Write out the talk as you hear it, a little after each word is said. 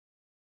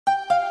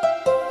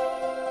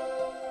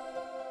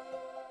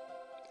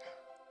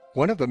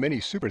One of the many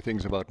super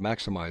things about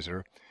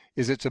Maximizer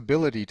is its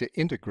ability to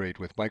integrate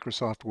with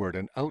Microsoft Word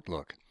and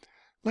Outlook.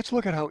 Let's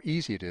look at how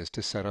easy it is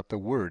to set up the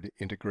Word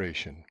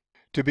integration.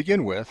 To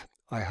begin with,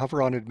 I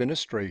hover on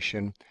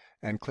Administration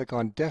and click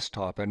on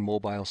Desktop and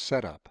Mobile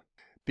Setup.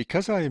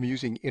 Because I am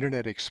using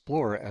Internet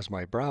Explorer as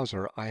my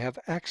browser, I have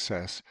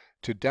access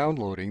to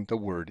downloading the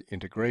Word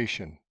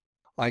integration.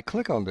 I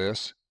click on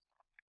this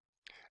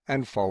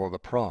and follow the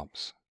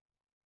prompts.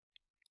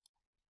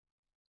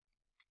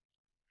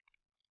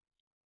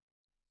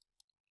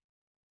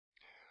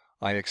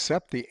 I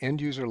accept the End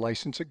User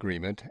License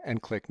Agreement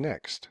and click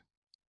Next.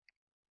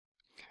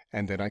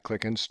 And then I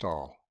click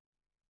Install.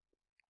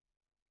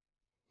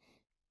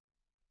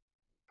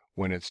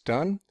 When it's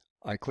done,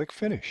 I click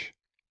Finish.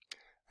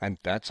 And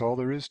that's all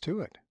there is to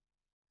it.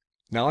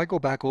 Now I go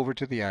back over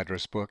to the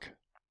address book,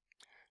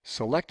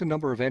 select a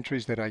number of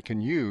entries that I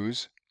can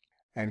use,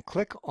 and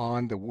click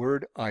on the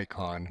Word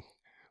icon,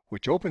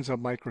 which opens up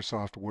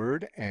Microsoft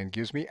Word and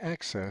gives me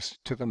access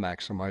to the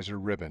Maximizer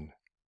ribbon.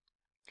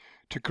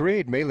 To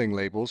create mailing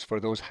labels for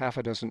those half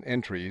a dozen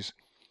entries,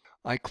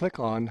 I click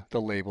on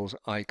the Labels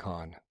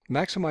icon.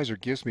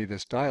 Maximizer gives me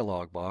this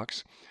dialog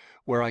box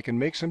where I can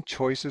make some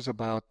choices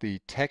about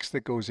the text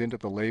that goes into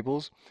the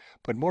labels,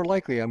 but more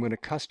likely I'm going to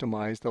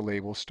customize the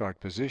label start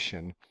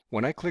position.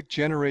 When I click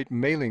Generate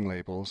Mailing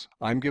Labels,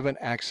 I'm given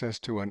access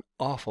to an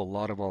awful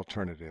lot of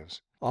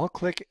alternatives. I'll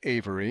click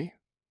Avery,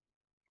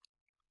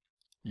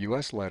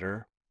 US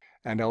letter,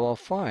 and I will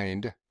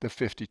find the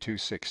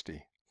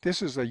 5260.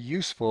 This is a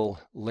useful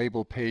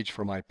label page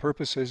for my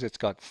purposes. It's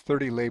got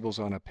 30 labels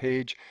on a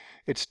page.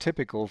 It's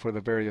typical for the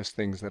various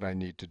things that I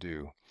need to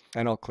do.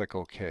 And I'll click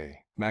OK.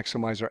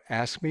 Maximizer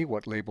asks me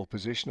what label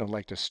position I'd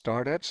like to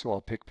start at, so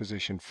I'll pick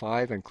position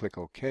 5 and click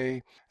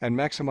OK. And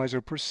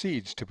Maximizer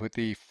proceeds to put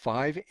the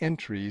 5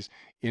 entries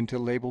into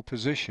label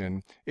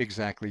position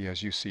exactly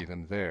as you see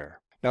them there.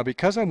 Now,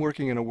 because I'm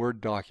working in a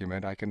Word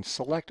document, I can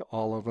select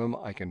all of them.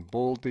 I can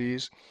bold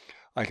these.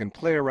 I can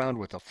play around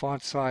with the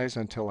font size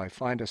until I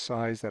find a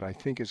size that I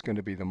think is going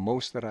to be the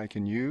most that I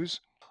can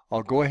use.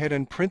 I'll go ahead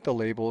and print the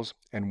labels,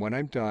 and when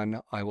I'm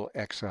done, I will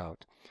X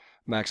out.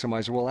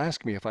 Maximizer will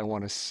ask me if I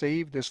want to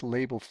save this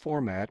label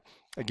format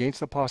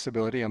against the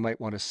possibility I might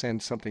want to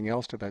send something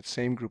else to that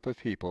same group of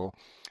people.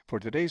 For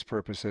today's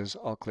purposes,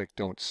 I'll click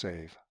Don't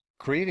Save.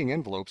 Creating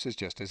envelopes is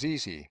just as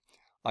easy.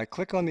 I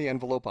click on the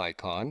envelope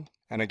icon,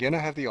 and again I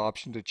have the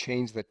option to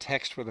change the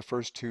text for the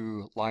first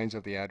 2 lines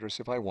of the address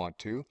if I want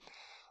to.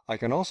 I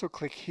can also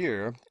click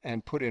here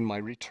and put in my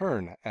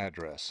return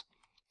address.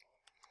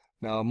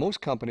 Now,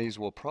 most companies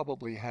will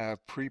probably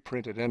have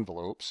pre-printed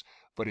envelopes,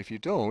 but if you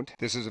don't,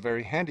 this is a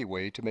very handy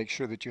way to make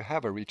sure that you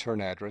have a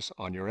return address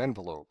on your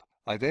envelope.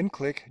 I then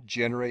click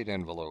Generate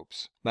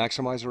Envelopes.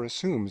 Maximizer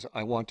assumes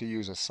I want to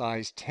use a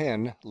size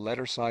 10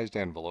 letter-sized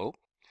envelope.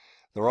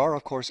 There are,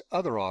 of course,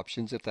 other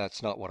options if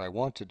that's not what I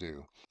want to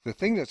do. The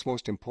thing that's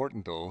most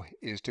important, though,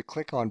 is to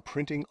click on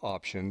Printing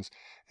Options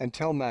and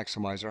tell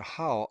Maximizer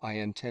how I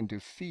intend to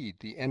feed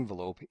the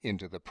envelope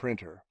into the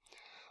printer.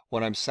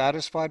 When I'm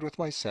satisfied with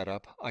my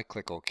setup, I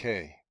click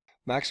OK.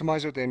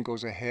 Maximizer then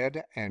goes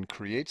ahead and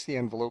creates the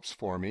envelopes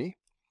for me,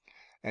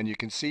 and you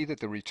can see that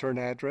the return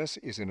address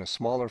is in a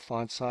smaller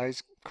font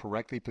size,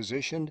 correctly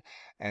positioned,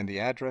 and the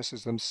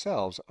addresses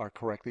themselves are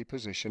correctly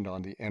positioned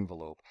on the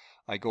envelope.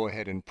 I go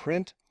ahead and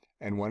print,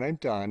 and when I'm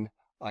done,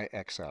 I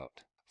X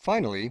out.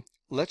 Finally,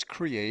 let's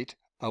create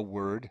a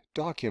Word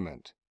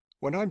document.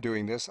 When I'm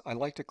doing this, I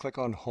like to click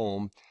on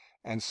Home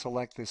and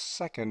select this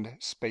second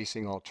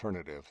spacing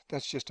alternative.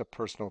 That's just a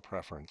personal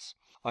preference.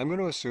 I'm going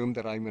to assume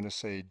that I'm going to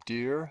say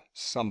Dear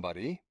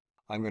Somebody.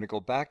 I'm going to go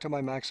back to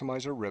my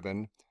Maximizer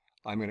ribbon.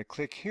 I'm going to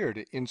click here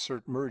to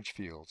insert merge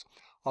fields.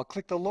 I'll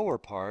click the lower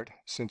part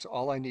since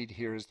all I need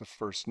here is the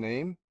first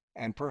name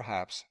and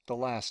perhaps the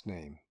last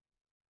name.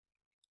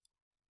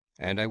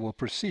 And I will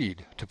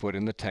proceed to put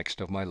in the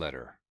text of my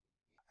letter.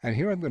 And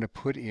here I'm going to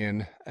put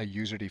in a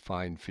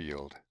user-defined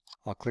field.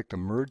 I'll click the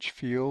Merge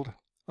Field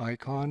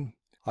icon.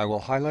 I will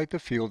highlight the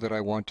field that I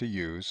want to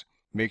use.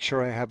 Make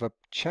sure I have a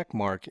check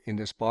mark in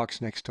this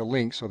box next to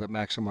link so that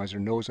Maximizer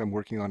knows I'm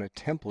working on a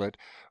template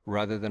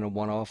rather than a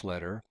one-off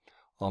letter.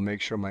 I'll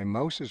make sure my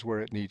mouse is where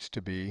it needs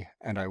to be,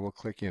 and I will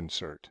click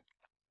Insert.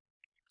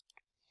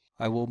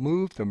 I will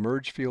move the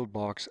Merge Field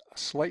box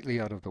slightly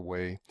out of the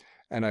way,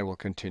 and I will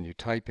continue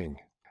typing.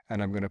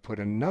 And I'm going to put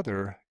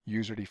another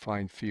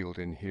user-defined field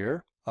in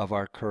here of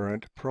our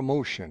current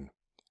promotion.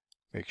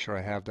 Make sure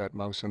I have that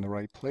mouse in the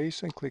right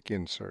place and click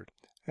Insert.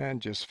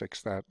 And just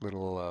fix that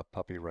little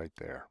puppy right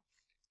there.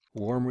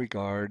 Warm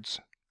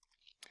regards.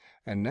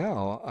 And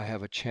now I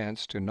have a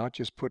chance to not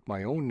just put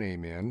my own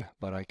name in,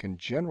 but I can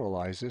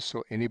generalize this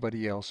so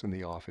anybody else in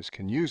the office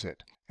can use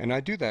it. And I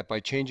do that by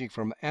changing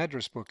from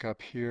address book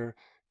up here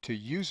to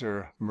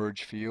user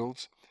merge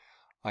fields.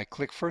 I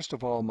click first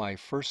of all my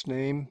first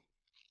name.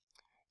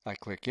 I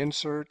click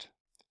Insert,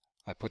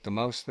 I put the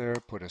mouse there,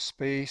 put a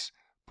space,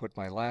 put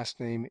my last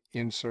name,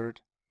 Insert,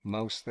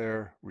 mouse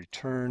there,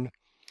 Return,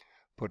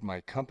 put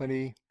my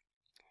company,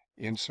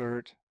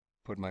 Insert,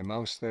 put my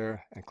mouse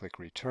there and click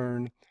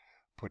Return,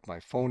 put my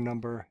phone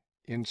number,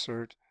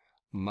 insert,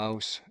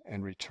 mouse,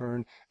 and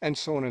return, and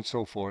so on and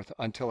so forth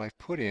until I've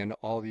put in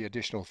all the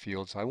additional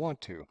fields I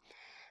want to.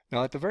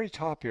 Now at the very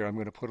top here, I'm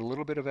going to put a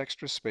little bit of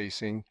extra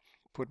spacing,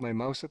 put my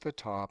mouse at the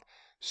top,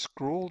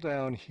 scroll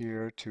down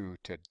here to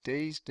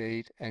today's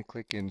date and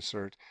click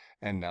Insert,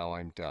 and now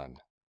I'm done.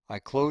 I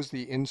close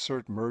the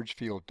Insert Merge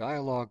Field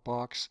dialog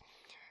box,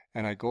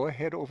 and I go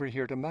ahead over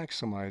here to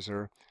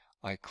Maximizer.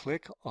 I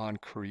click on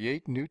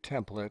Create New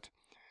Template,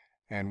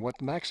 and what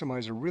the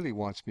Maximizer really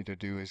wants me to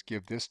do is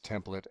give this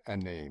template a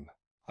name.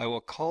 I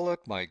will call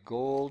it my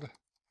Gold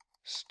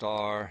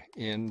Star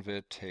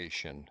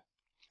Invitation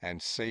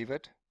and save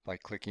it by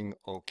clicking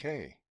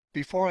OK.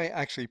 Before I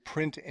actually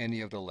print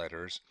any of the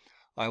letters,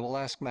 I will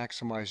ask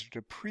Maximizer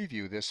to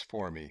preview this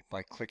for me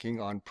by clicking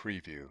on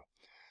Preview.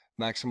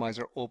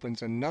 Maximizer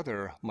opens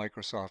another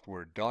Microsoft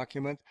Word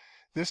document.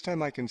 This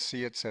time I can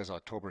see it says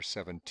October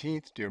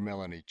 17th, Dear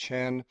Melanie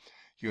Chen,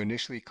 you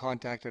initially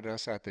contacted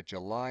us at the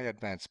July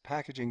Advanced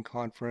Packaging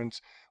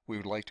Conference. We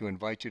would like to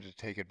invite you to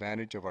take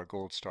advantage of our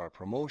Gold Star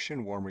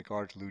promotion. Warm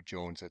regards, Lou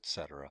Jones,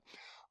 etc.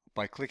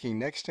 By clicking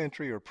Next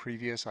Entry or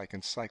Previous, I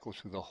can cycle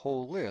through the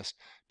whole list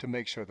to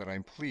make sure that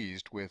I'm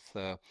pleased with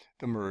the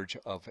merge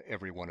of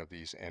every one of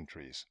these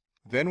entries.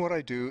 Then what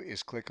I do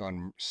is click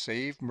on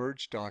Save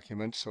Merged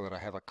Document so that I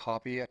have a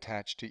copy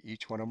attached to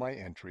each one of my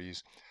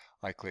entries.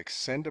 I click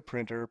Send to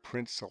Printer,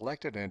 print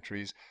selected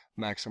entries.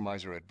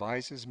 Maximizer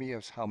advises me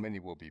of how many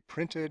will be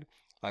printed.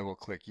 I will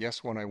click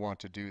Yes when I want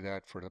to do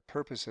that. For the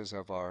purposes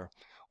of our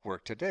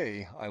work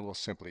today, I will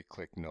simply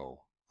click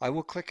No. I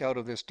will click out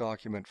of this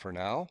document for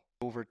now.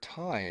 Over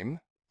time,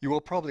 you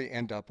will probably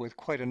end up with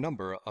quite a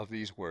number of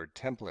these Word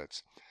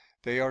templates.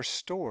 They are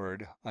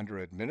stored under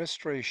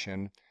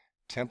Administration,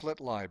 Template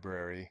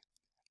Library,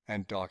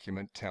 and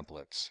Document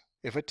Templates.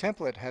 If a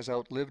template has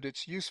outlived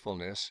its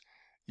usefulness,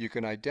 you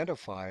can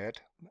identify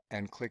it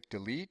and click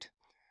Delete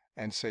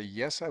and say,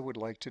 yes, I would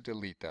like to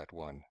delete that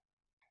one.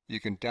 You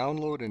can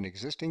download an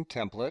existing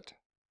template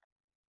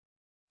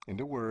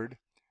into Word,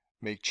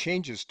 make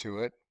changes to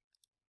it,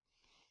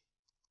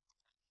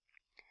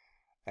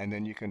 and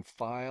then you can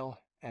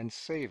file and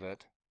save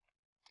it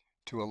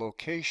to a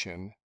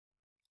location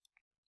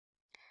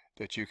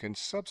that you can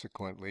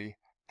subsequently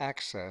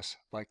access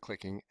by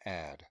clicking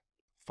Add.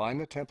 Find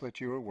the template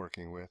you are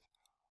working with,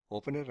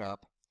 open it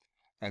up,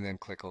 and then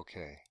click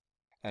OK.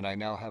 And I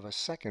now have a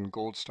second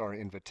Gold Star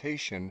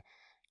Invitation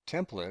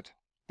template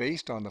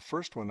based on the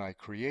first one I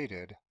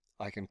created.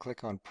 I can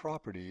click on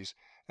Properties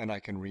and I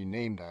can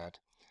rename that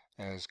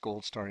as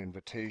Gold Star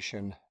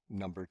Invitation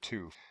number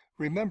 2.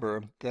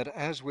 Remember that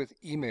as with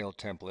email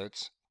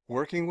templates,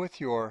 working with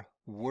your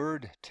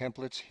Word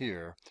templates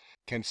here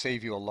can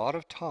save you a lot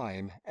of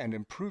time and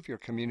improve your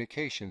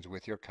communications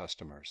with your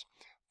customers.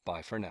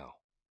 Bye for now.